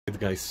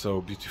guys, so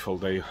beautiful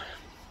day,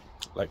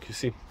 like you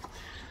see.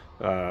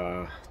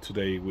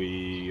 Today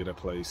we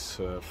replace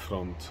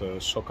front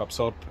shock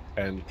absorb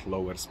and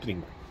lower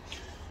spring.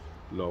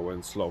 Low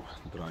and slow,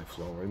 drive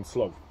low and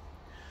slow.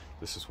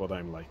 This is what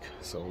I'm like,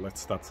 so let's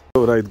start.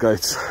 Alright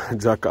guys,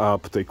 jack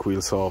up, take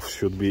wheels off,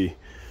 should be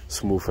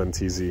smooth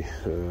and easy.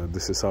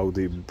 This is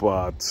Audi,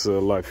 but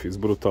life is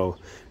brutal.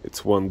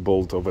 It's one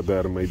bolt over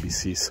there, maybe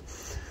sees,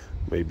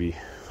 maybe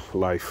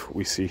life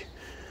we see.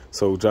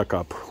 So jack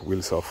up,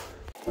 wheels off.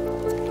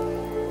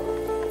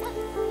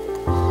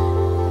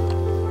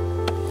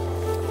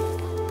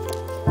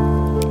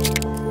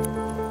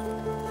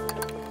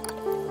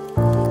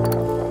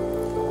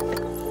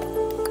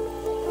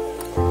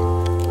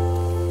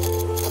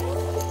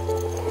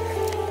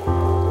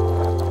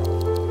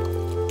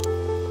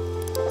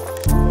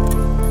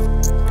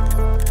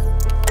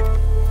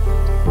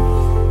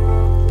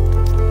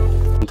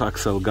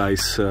 Axle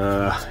guys,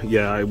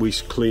 yeah, I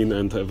wish clean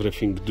and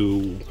everything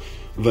do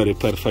very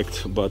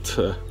perfect, but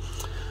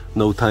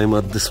no time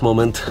at this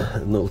moment,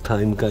 no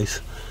time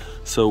guys.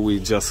 So we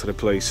just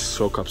replace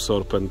shock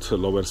absorb and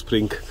lower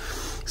spring.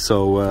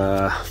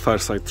 So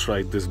first I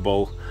tried this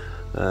ball,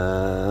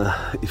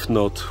 if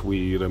not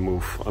we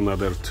remove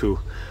another two.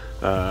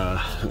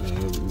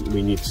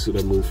 We need to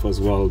remove as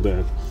well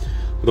the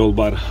roll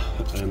bar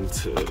and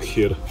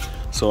here.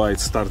 So I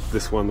start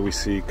this one, we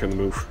see can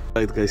move.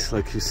 Right guys,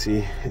 like you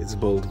see, it's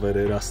bolt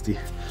very rusty.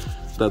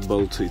 That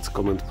bolt, it's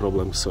common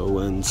problem. So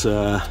and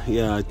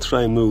yeah, I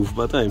try move,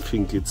 but I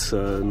think it's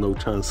no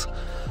chance,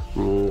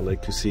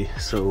 like you see.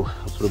 So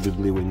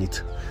probably we need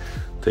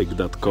take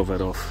that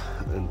cover off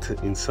and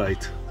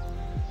inside.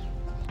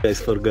 Guys,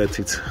 forget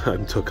it.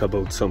 I'm talking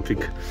about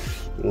something.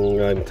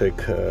 I'm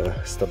take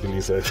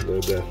stabilizer,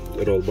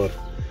 the roll bar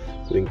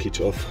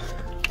linkage off.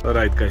 All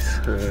right guys,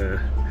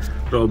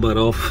 roll bar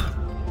off.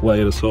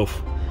 Wires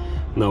off.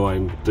 Now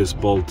I'm this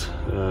bolt,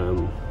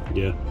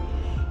 yeah,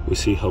 we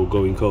see how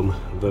going on,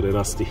 very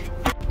rusty.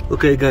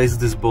 Okay guys,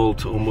 this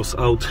bolt almost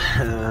out.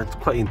 It's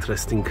quite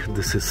interesting.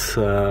 This is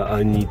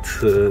I need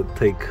to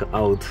take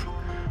out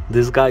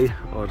this guy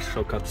or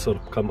shock absorb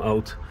come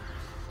out,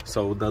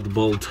 so that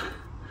bolt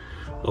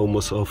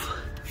almost off.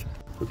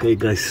 Okay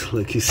guys,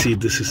 like you see,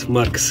 this is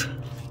max.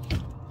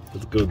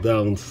 Let's go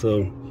down.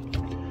 So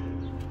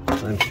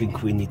I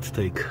think we need to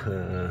take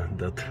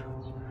that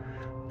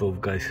both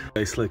guys.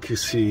 Like you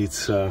see,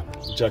 it's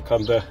jack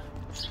under.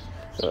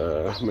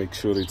 Make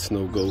sure it's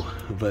no go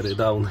very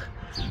down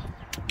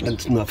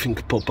and nothing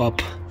pop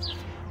up.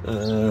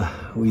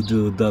 We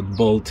do that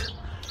bolt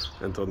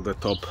and on the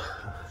top.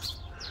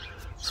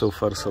 So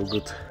far so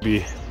good.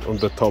 Be on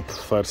the top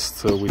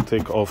first. We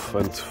take off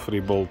and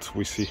free bolt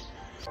we see.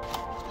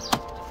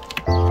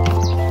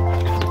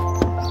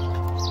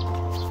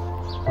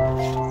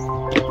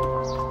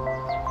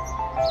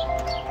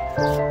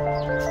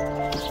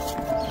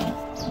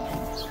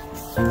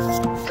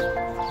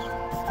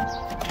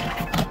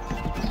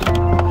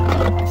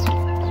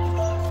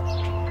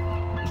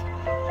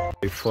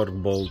 Fork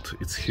bolt,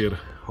 it's here.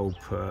 Hope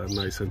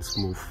nice and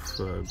smooth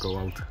go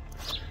out.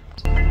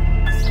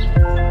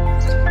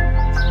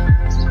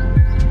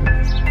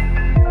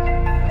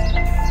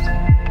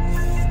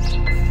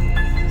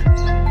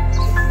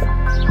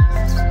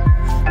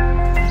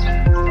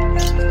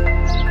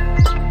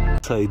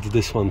 Side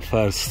this one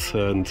first,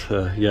 and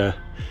yeah,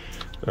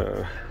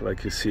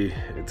 like you see,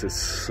 it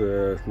is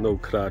no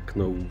crack,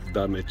 no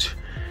damage.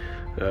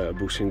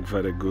 Bushing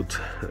very good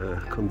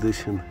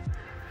condition.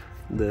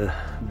 The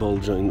ball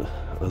joint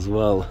as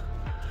well,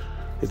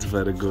 it's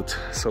very good.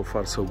 So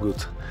far so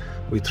good.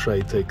 We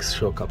try take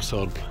shock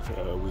absorb,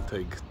 we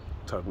take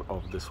turn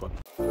off this one.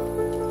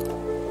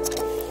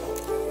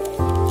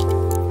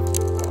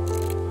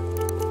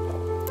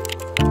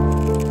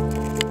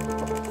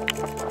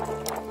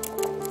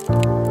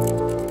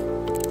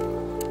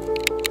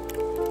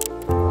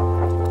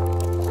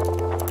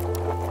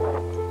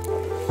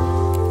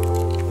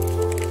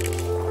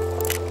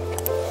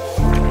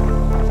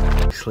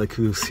 Like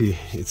you see,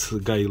 it's the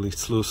guy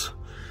lifts loose,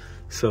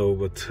 so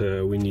but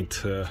we need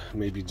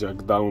maybe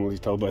jack down a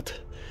little bit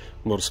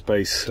more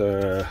space.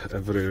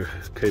 Every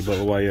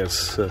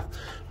wires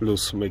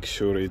loose. Make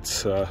sure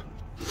it's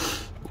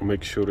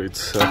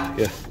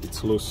yeah,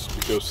 it's loose,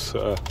 because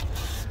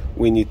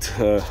we need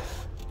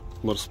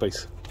more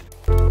space.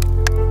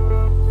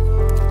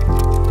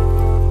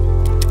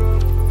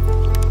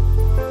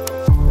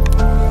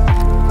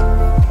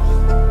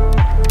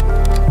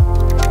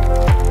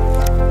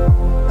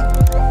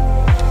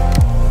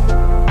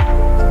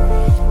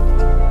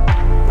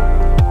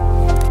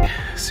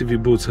 CV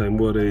boots, I'm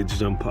worried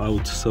jump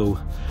out, so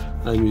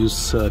I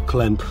use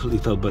clamp,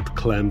 little bit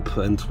clamp,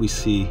 and we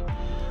see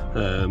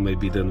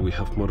maybe then we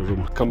have more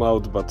room come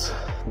out. But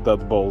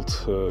that bolt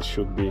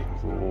should be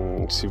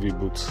CV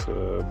boots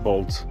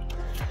bolt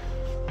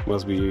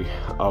must be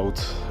out,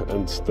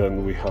 and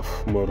then we have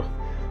more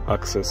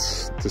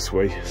access this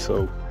way.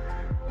 So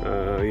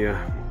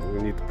yeah,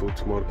 we need to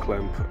put more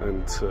clamp,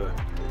 and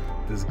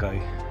this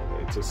guy,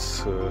 it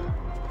is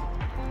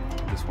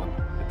this one,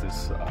 it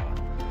is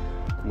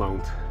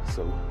mount,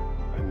 so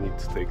I need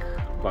to take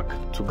back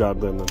to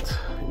garden, and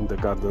in the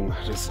garden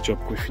this job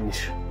we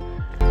finish.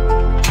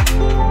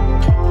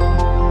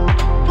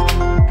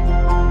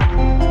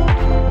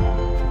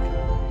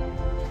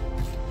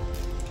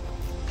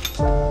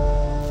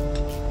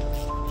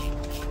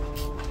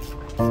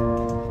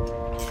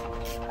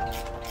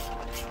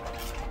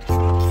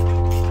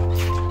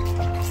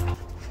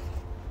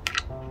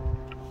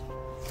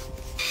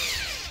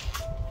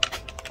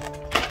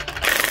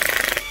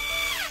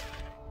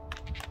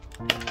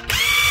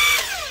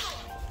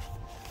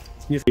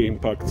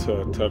 Impact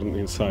turn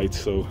inside,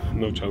 so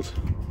no chance.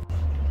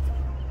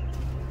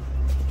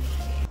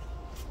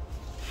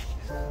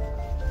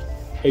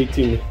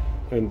 $18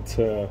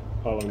 and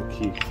Allen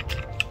key.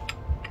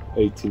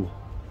 18.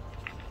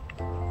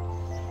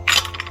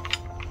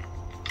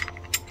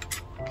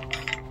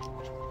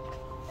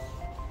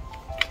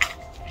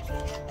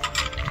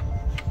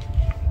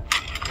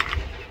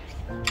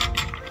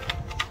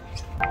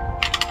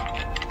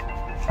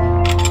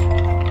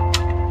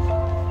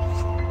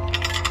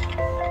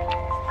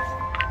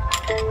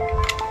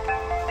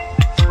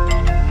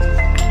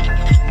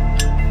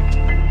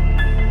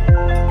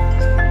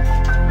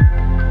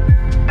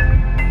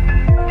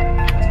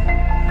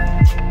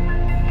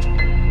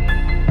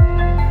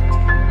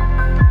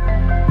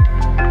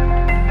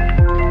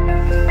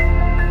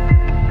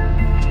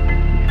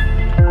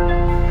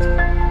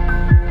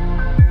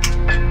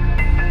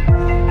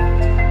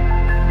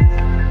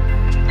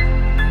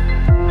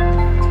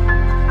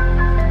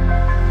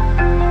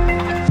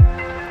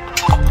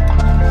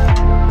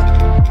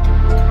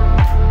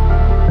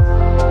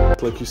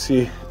 Like you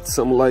see,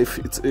 some life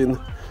it's in,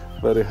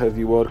 very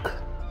heavy work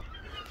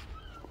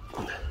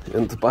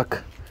and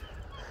back,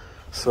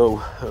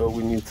 so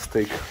we need to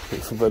take,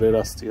 it's very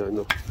rusty, I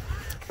know,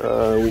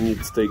 we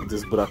need to take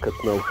this bracket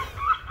now.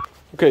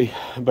 Okay,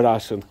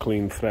 brush and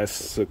clean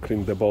fresh,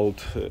 clean the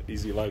bolt,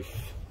 easy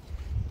life.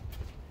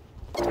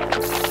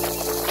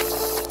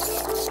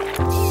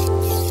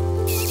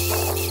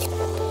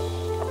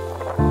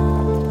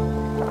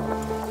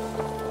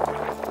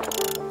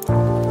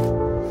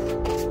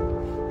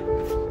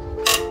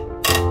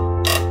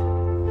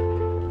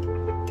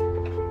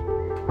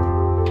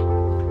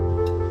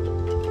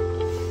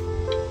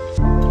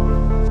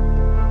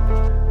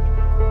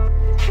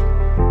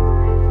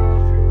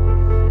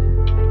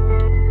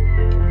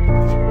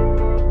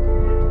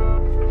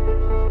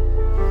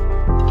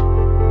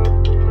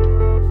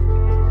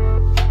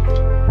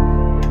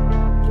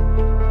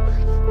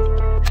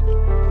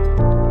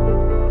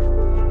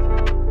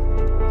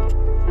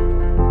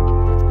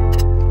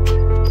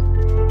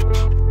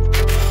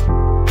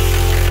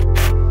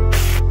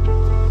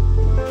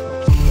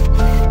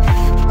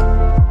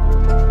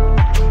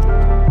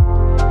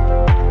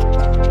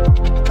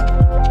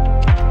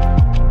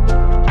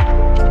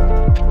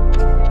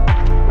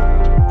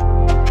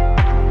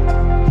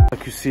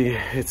 See,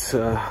 it's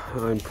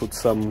I put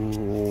some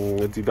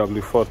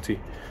DW40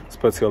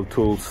 special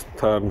tools,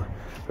 turn,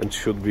 and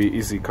should be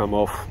easy come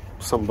off.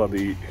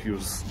 Somebody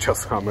use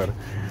just hammer,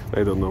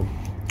 I don't know,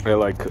 I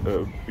like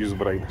use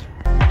brain.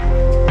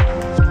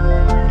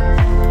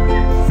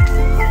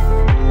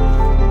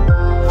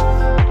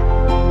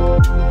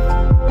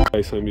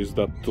 Guys, I use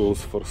that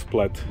tools for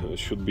splat,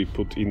 should be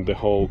put in the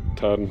hole,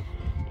 turn,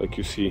 like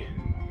you see,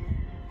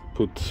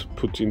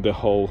 put in the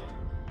hole,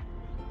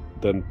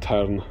 then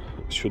turn.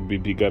 Should be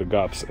bigger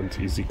gaps and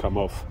easy come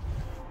off,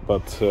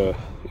 but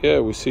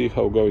yeah, we see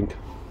how going.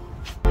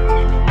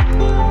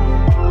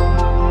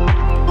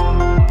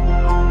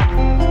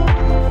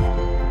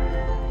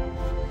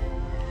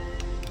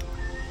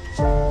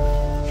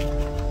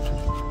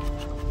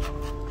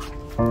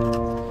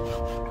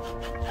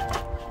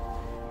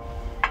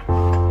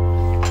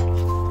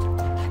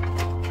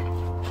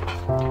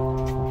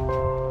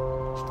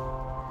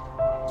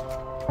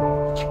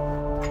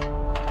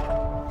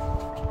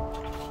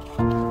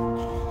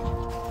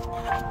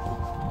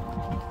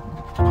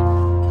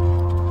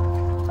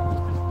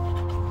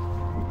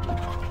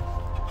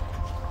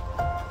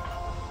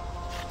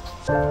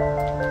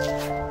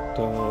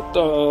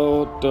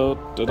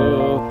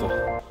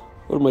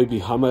 Or maybe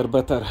hammer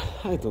better,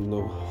 I don't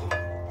know.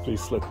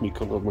 Please let me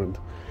comment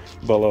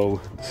below.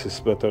 This is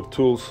better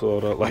tools,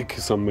 or like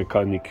some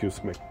mechanic use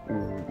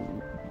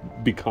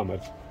big hammer.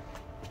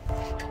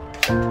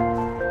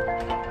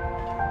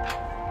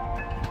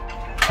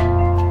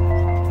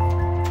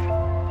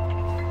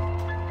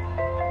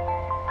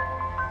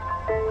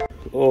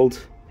 Old,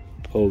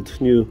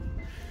 new.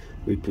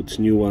 We put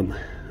new one.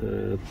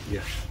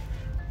 Yeah,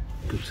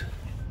 good.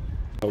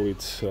 Now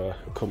it's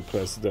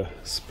compress the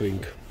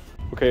spring.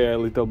 Okay, a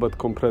little bit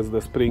compress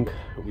the spring.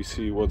 We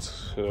see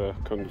what's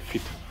can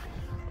fit.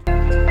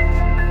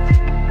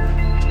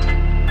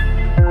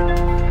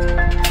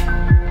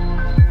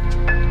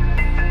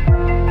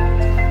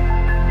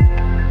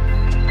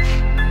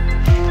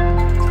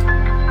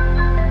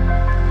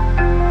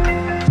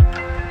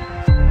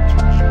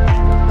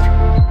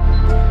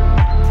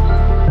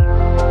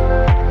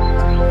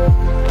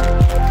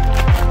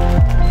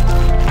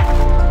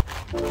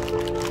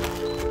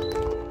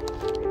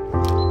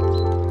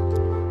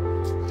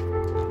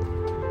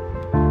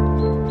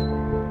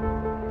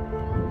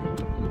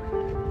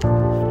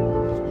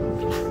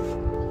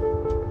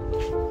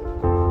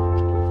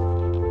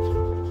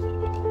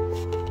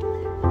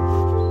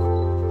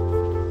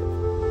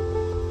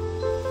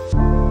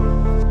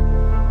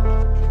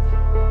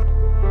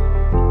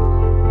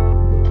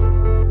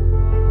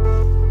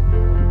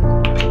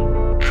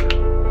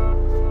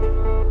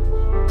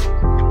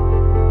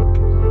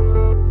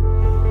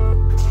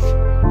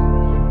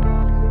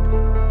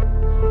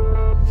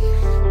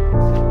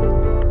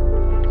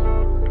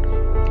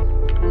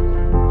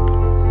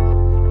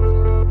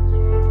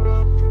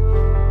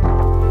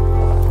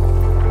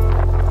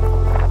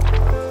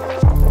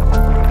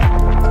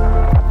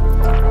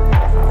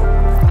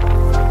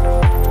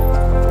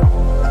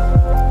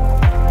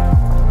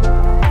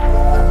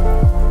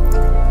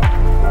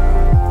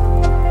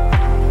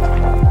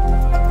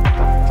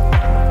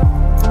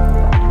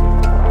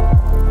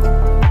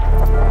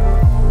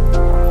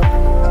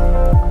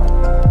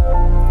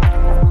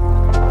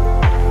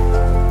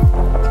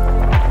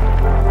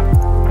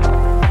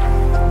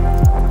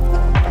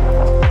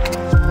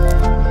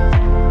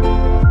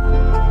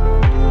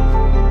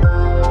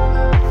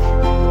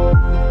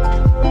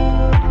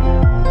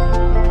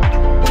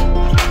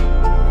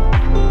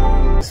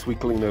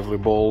 clean every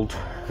bolt,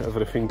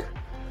 everything,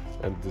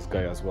 and this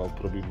guy as well.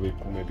 Probably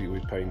maybe we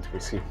paint, we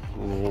see.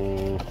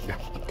 Yeah,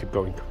 keep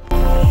going.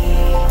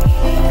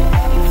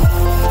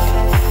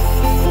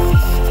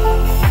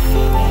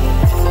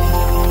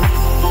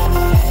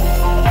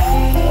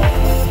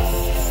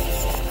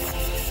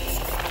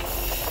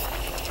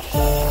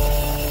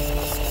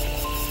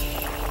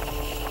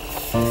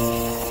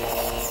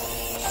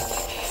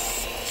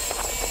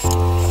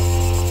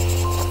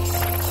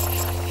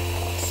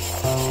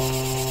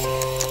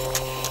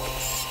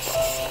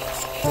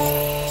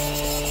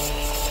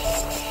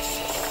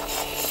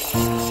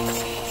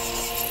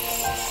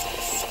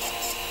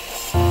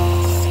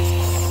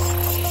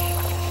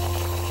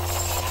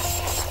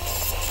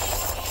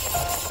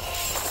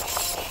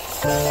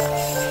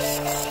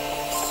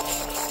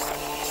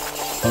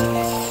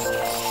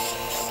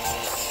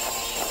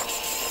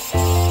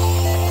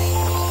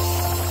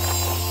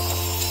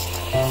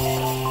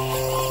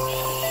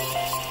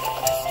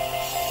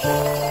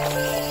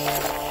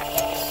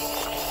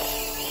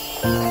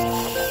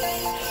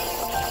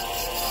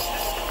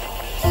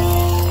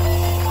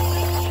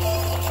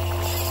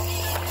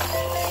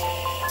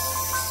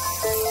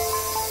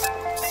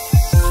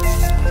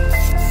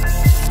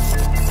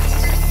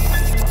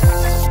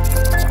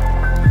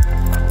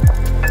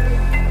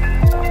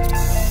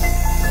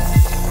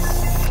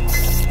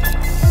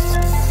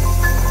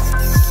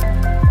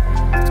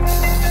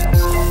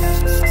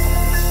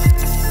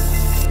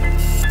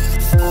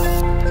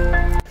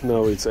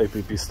 Now it's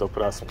IPP stop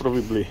rust.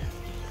 Probably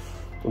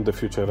in the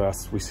future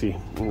rust we see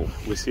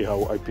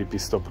how IPP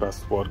stop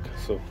rust work.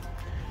 So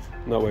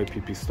now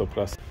IPP stop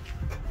rust.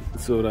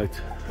 It's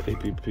alright.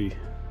 IPP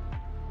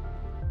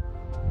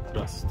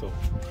rust stop.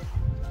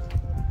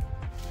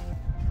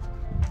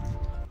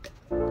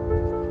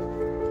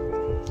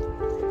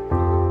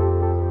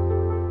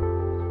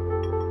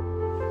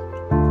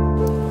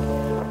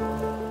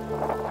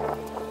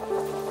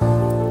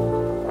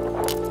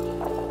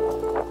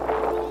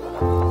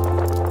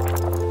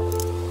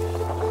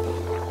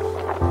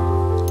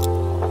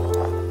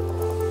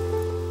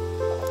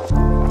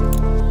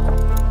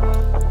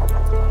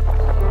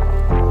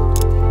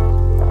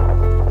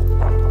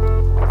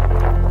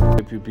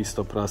 IPP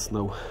stop rust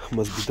now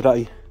must be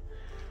dry.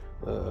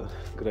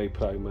 Grey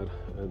primer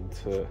and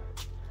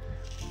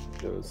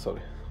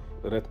sorry,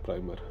 red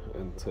primer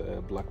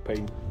and black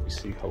paint. We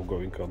see how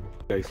going on,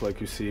 guys. Like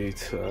you see,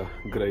 it's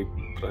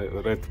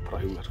red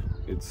primer.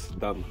 It's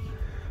done.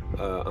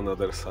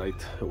 Another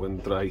side when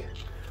dry,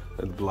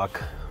 and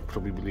black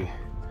probably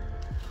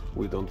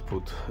we don't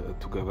put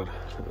together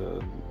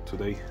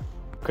today.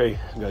 Okay,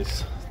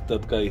 guys,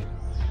 that guy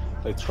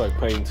I try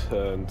paint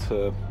and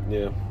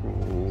yeah,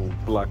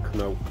 black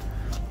now.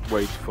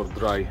 Wait for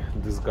dry.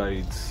 This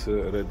guy is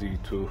ready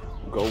to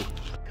go.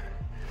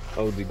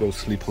 Audi go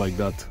sleep like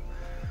that.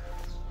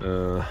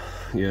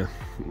 Yeah,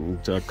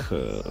 jack.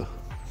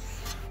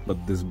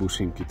 But this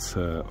bushing, it's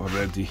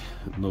already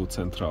no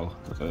central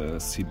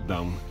sit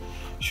down.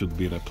 Should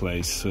be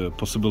replaced.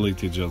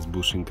 Possibility just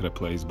bushing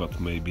replaced, but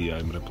maybe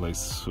I'm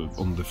replaced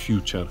on the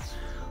future.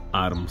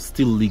 Arm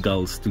still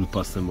legal, still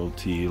pass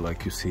MOT.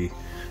 Like you see,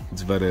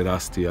 it's very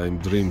rusty. I'm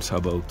dreams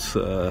about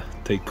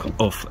take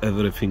off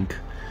everything,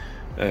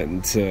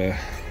 and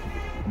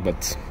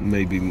but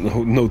maybe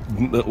no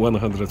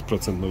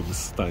 100% no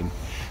this time.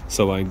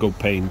 So I go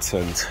paint,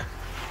 and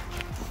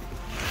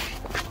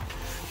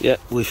yeah,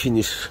 we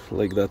finish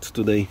like that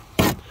today.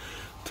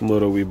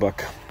 Tomorrow we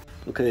back.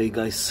 Okay,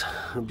 guys,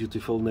 a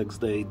beautiful next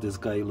day. This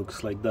guy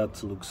looks like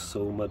that. Looks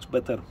so much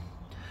better.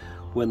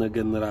 When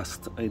again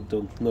rust, I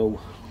don't know.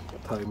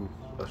 Time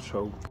a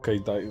show. Okay,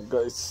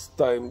 guys,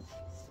 time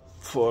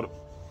for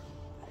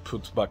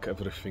put back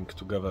everything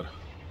together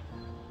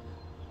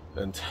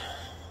and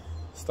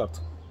start.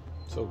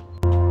 So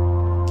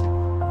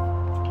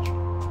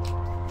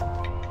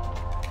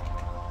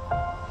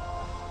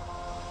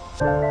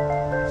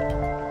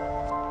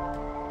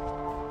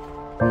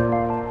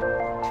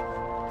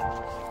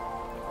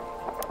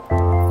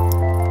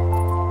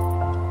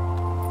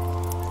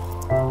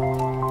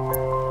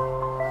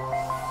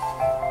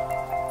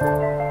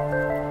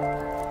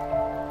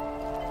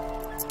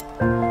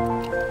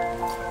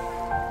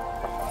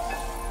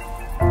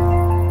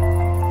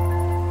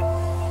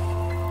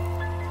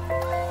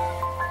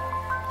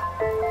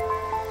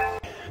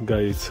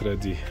guy is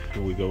ready.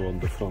 We go on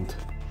the front.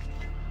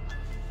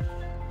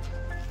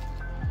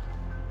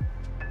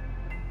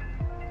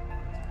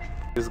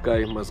 This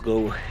guy must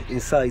go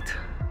inside.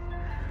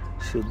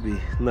 Should be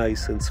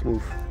nice and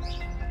smooth.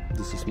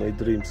 This is my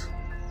dreams,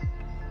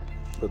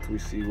 but we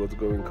see what's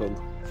going on.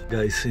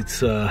 Guys,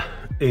 it's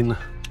in.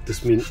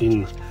 This means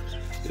in.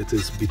 It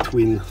is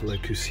between,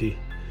 like you see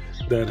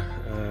there.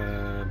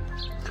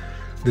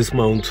 This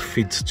mount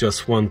fits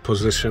just one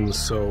position,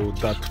 so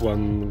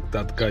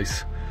that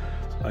guys,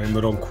 I'm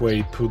wrong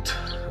way put,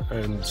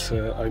 and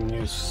I'm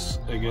use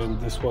again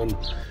this one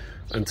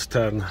and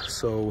turn.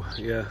 So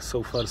yeah,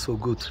 so far so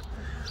good.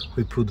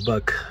 We put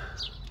back,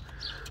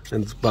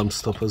 and bump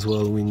stop as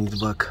well we need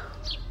back.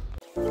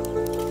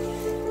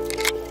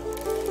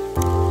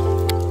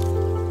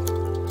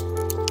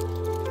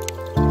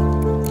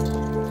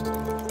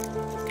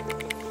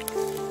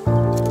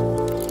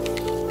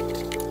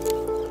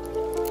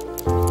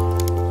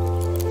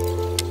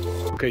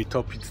 Okay,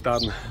 top it's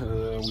done.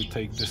 We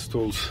take these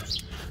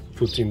tools,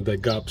 put in the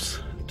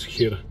gaps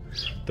here,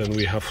 then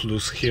we have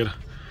loose here,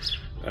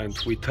 and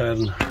we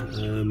turn,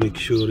 make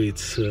sure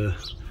it's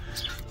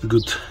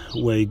good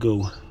way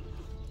go.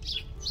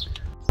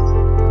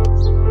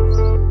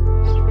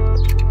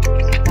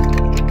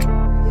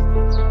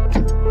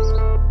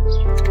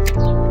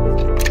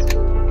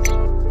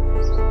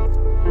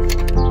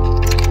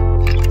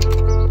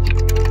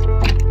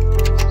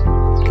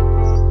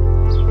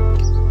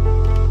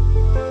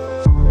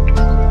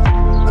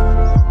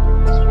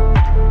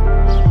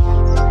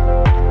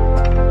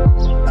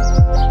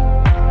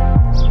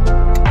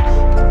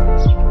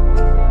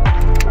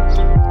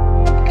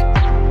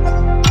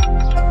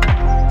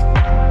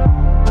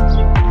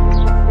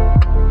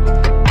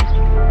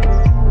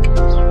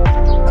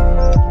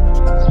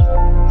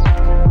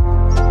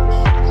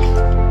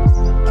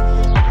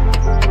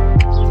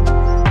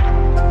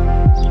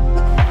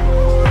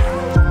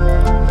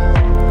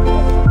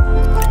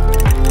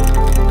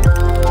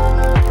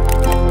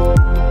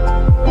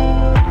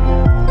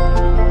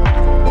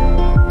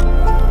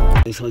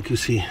 Like you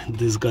see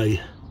this guy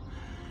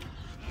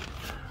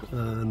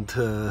and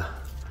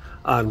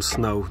arms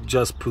now,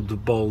 just put the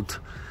bolt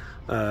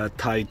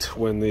tight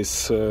when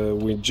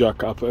we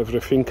jack up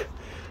everything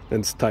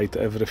and tight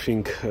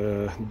everything,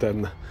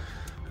 then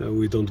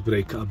we don't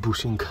break a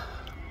bushing.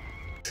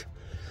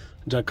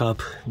 Jack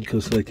up,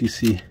 because like you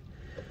see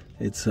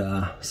it's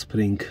a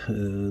spring,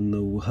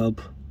 no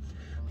help.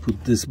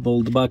 Put this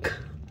bolt back.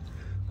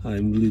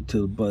 I'm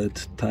little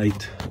bit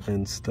tight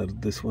and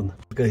start this one.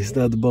 Guys,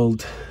 that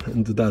bolt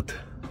and that,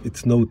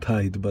 it's no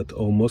tight but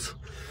almost.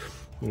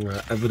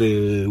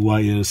 Every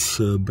wires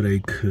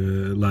brake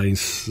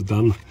lines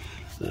done.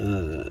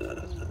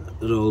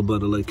 Roll bar,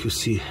 like you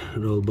see,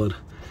 roll bar,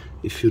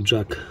 if you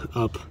jack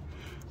up,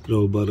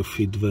 roll bar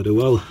fit very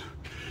well.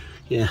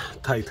 Yeah,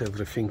 tight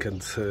everything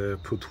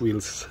and put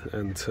wheels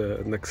and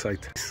next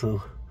side.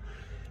 So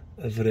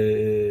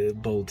every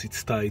bolt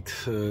it's tight.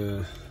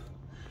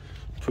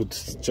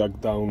 Put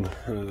jack down,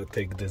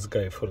 take this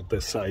guy for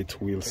the side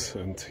wheels,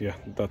 and yeah,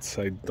 that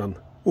side done.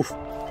 Oof.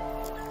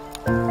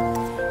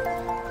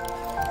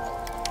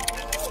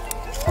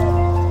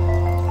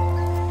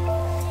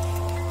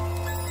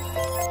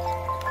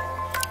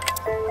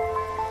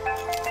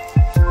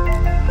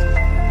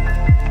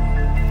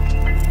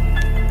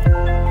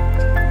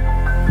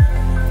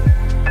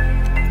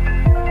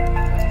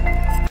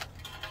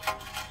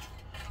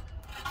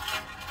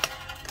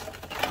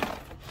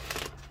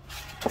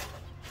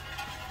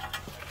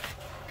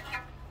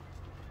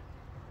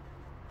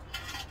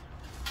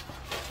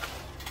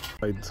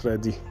 It's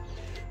ready,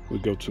 we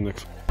go to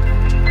next.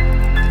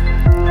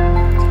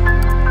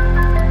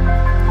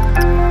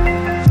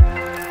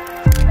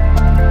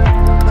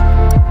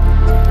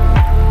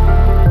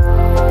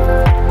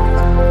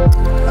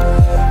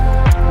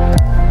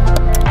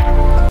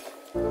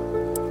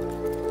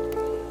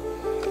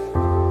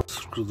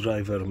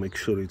 Screwdriver, make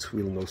sure it's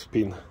wheel no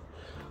spin,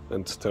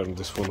 and turn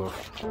this one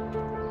off.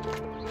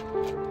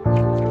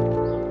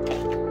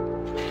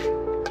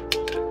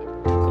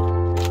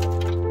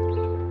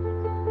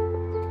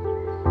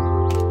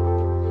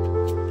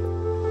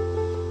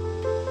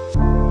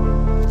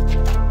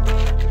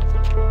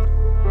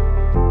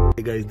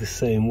 Guys, the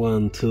same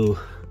one too.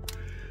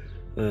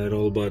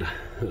 Roll bar,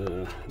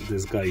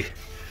 this guy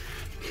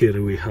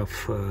here we have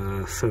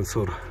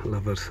sensor,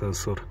 lever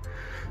sensor,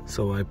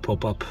 so I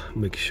pop up,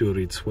 make sure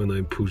it's when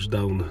I push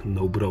down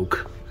no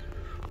broke.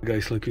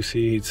 Guys, like you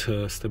see, it's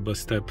step by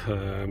step.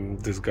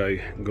 This guy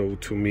go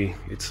to me,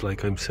 it's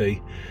like I'm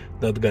saying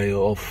that guy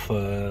off.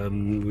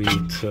 We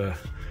need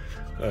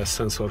a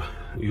sensor,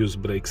 use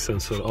brake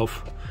sensor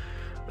off,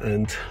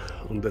 and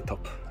on the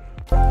top.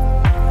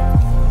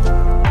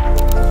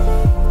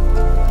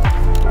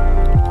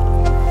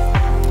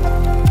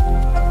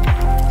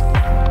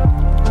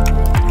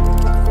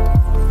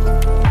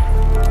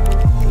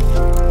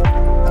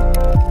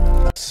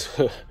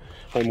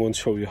 I won't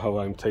show you how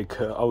I'm take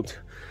out.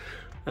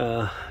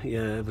 Yeah,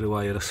 every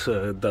wires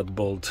that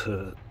bolt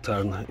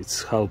turn,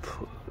 it's help.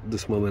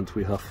 This moment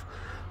we have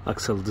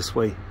axle this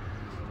way,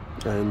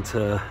 and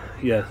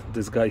yeah,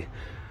 this guy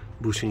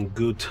bushing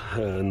good,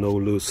 no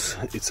loose,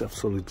 it's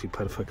absolutely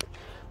perfect.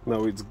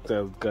 Now it's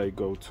that guy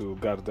go to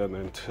garden,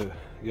 and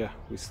yeah,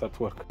 we start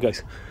work,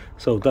 guys.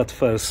 So that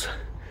first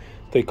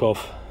take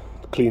off,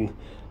 clean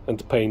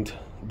and paint,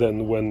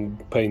 then when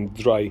paint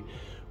dry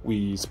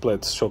we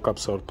split shock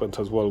absorbent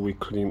as well, we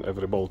clean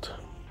every bolt.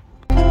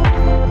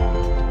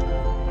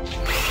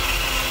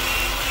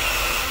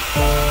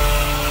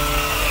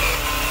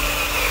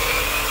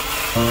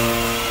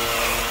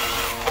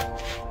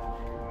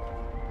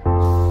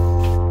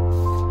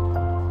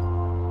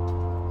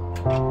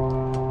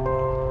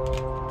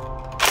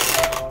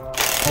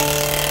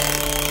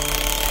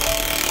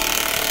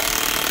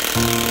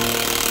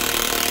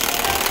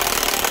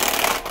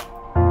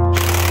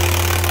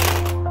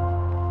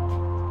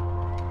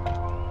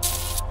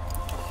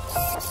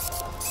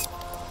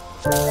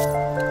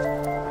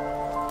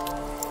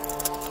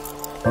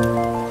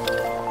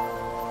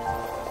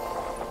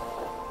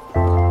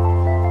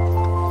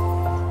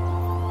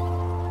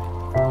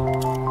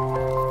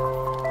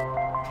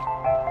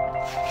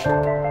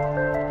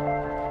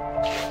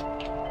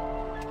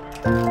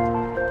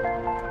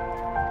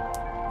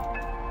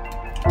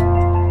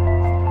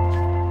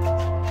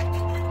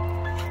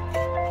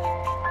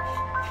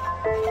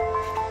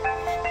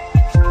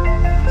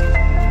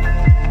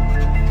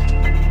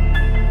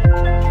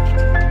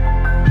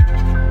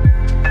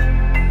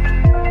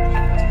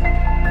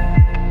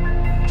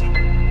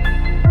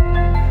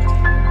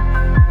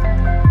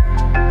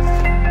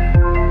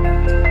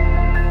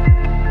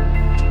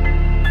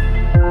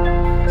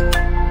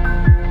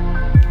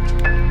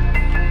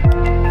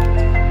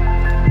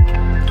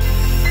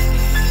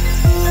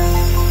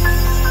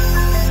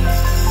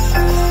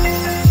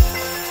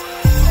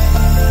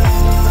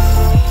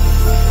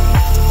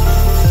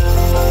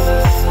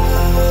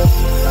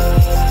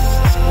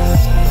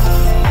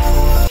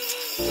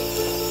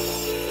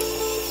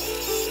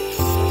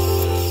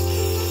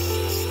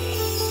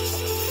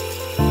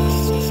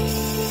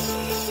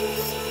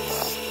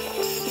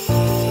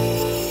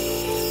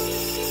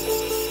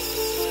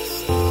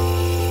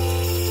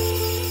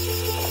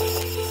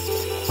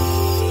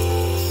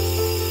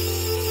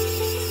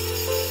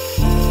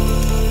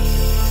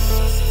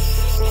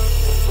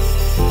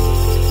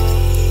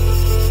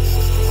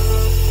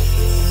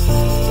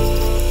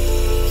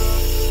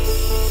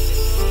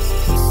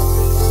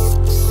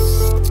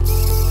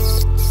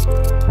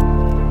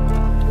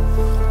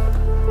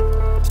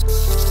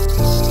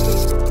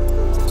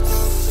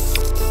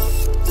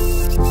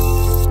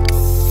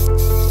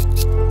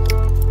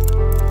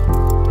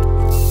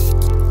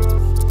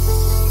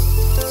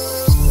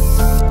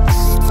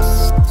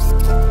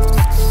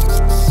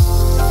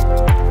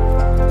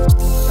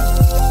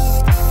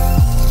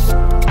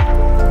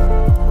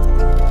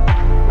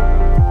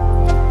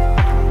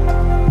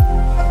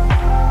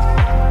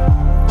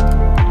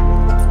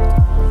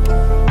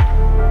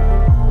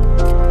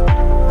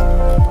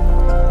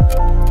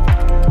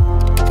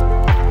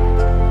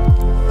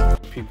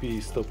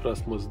 Stop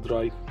rust must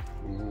dry,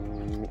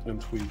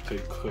 and we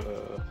take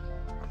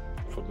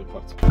for the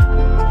parts.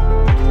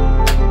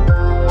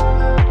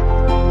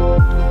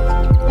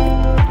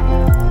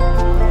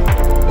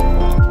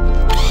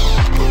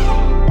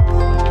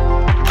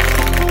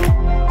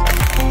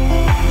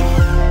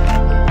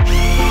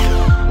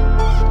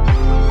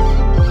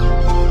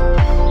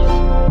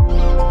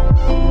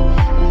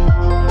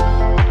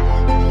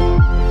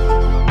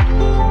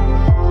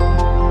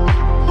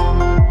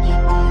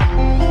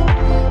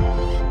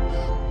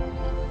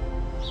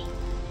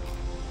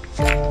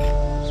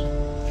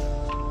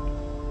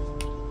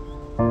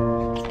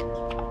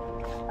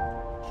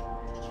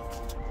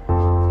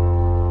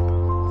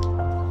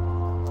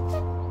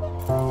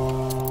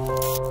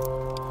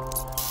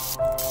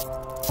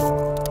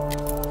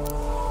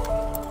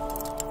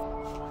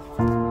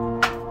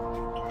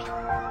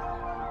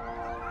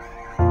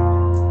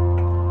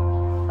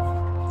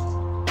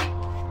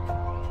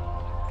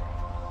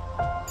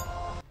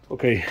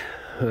 Okay,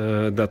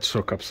 that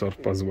shock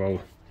absorb as well.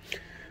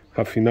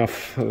 Have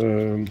enough.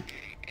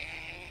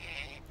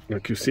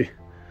 Like you see,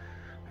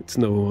 it's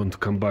no one to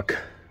come back.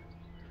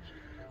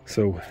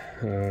 So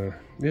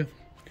yeah,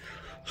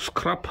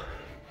 scrap.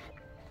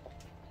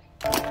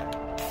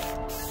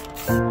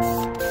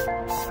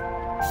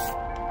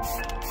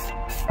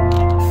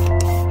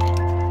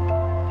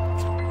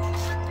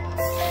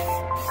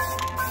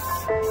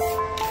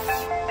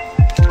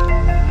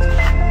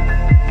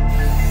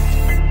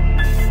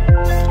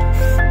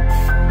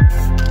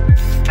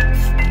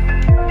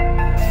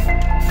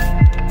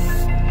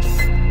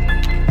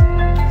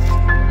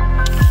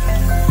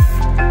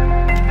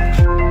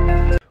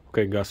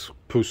 Okay, guys,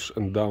 push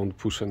and down,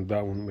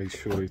 make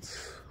sure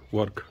it's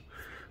work.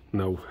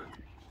 No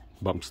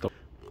bump stop.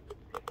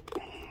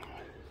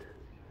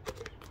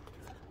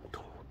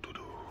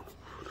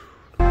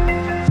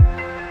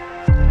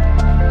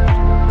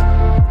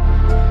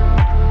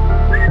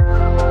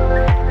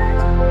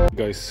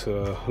 Guys,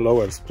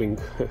 lower spring.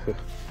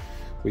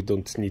 We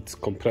don't need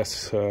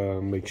compress.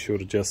 Make sure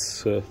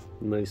just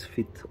nice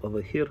fit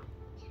over here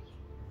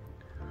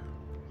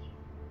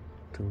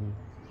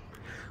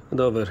and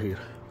over here.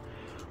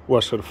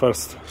 Washer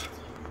first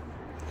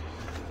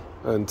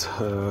and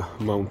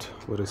mount.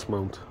 Where is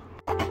mount?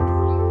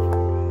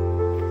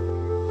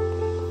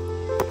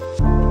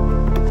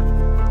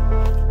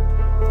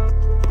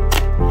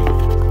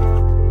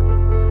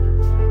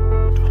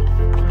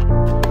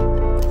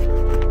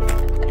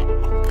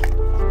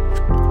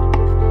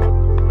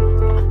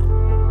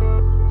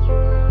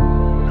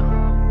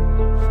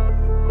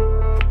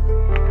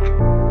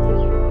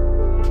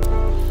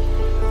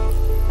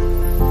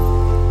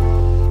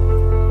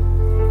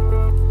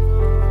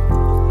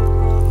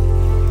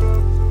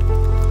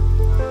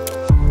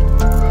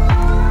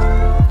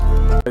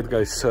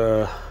 Guys,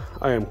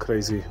 I am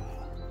crazy.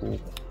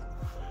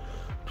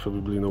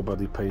 Probably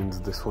nobody paints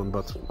this one,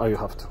 but I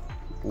have to.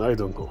 I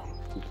don't know.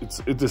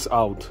 It is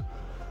out.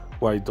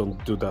 Why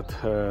don't do that?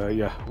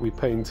 Yeah, we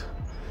paint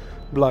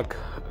black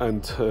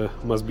and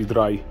must be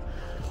dry.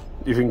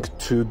 Even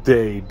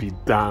today be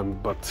done,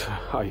 but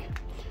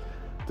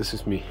this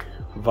is me.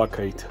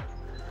 Vacate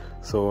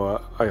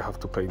so I have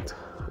to paint,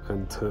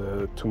 and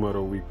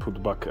tomorrow we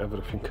put back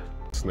everything.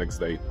 It's next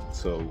day,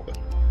 so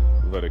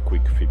very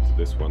quick fit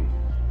this one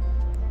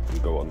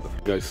and go on.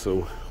 Guys,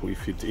 so we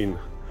fit in.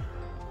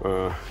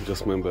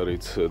 Just remember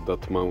it's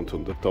that mount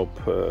on the top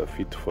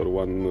fit for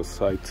one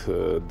side.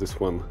 This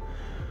one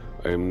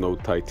I am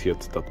not tight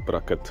yet, that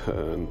bracket,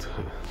 and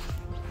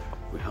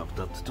we have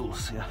that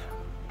tools here.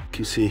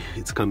 You see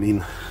it's come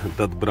in,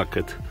 that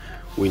bracket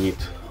we need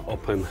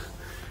open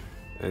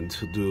and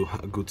to do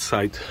a good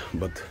side,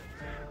 but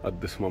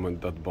at this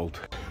moment that bolt,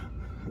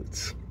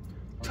 it's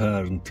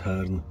turn,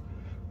 and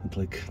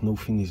like no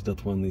finish.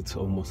 That one, it's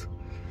almost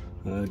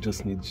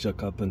just needs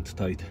jack up and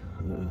tight,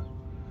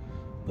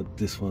 but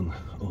this one,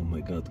 oh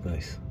my god,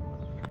 guys,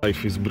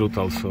 life is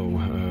brutal. So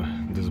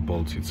this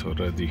bolt, it's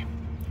already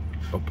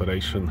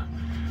operation,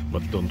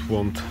 but don't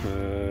want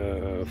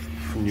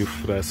new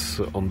press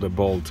on the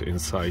bolt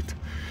inside.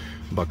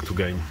 Back to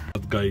game.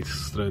 That guy is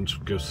strange,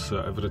 because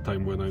every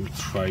time when I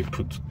try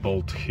put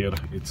bolt here,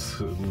 it's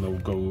no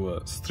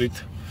go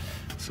straight.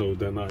 So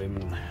then I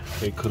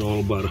take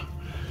roll bar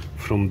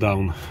from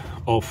down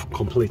off,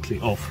 completely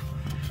off,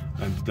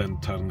 and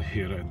then turn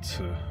here, and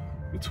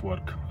it's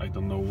work. I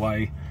don't know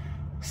why,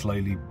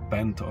 slightly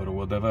bent or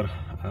whatever.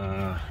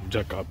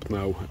 Jack up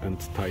now and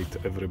tight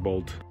every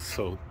bolt.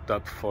 So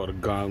that for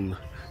gun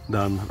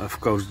done. Of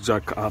course,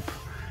 jack up.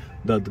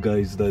 That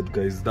guy's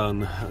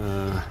done.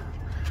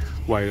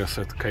 Wire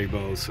set,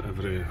 cables,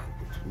 every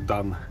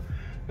done,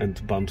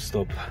 and bump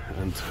stop,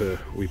 and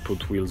we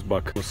put wheels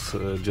back.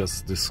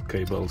 Just these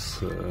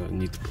cables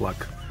need plug.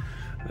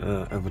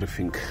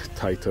 Everything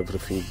tight,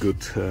 everything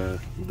good.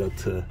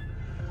 That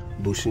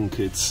bushing,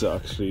 it's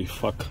actually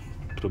fuck.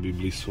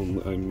 Probably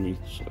soon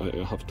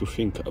I have to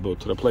think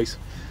about replace,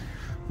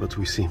 but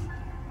we see.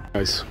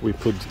 Guys, we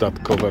put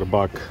that cover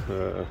back,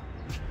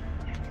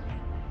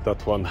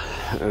 that one,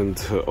 and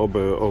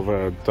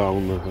over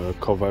down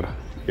cover.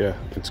 Yeah,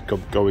 it's got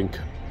going.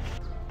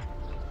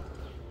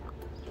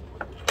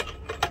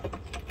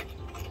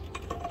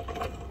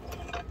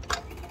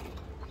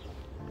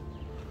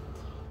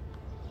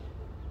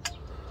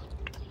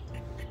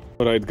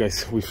 Alright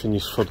guys, we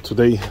finished for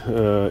today.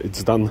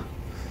 It's done.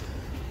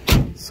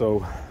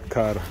 So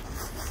car,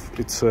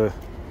 it's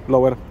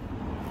lower,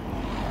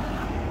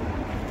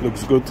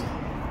 looks good,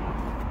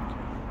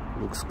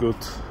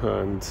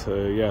 and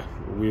yeah,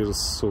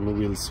 wheels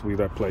we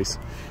replace.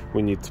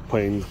 We need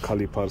paint,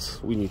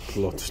 calipers, we need a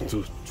lot to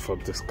do for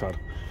this car.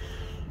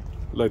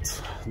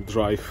 Let's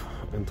drive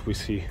and we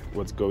see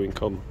what's going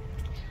on.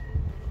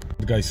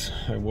 Guys,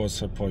 I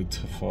was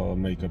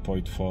make a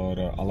point for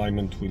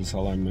alignment, wheels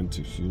alignment.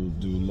 If you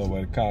do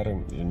lower car,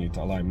 you need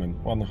alignment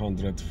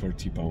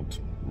 130 pounds.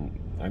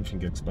 I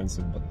think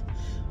expensive, but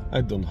I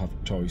don't have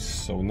choice.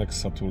 So next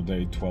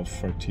Saturday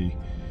 12:30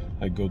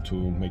 I go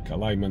to make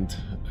alignment,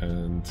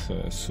 and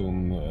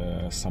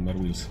soon summer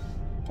wheels,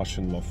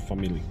 passion, love,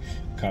 family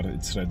car,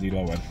 it's ready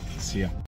lower. See ya.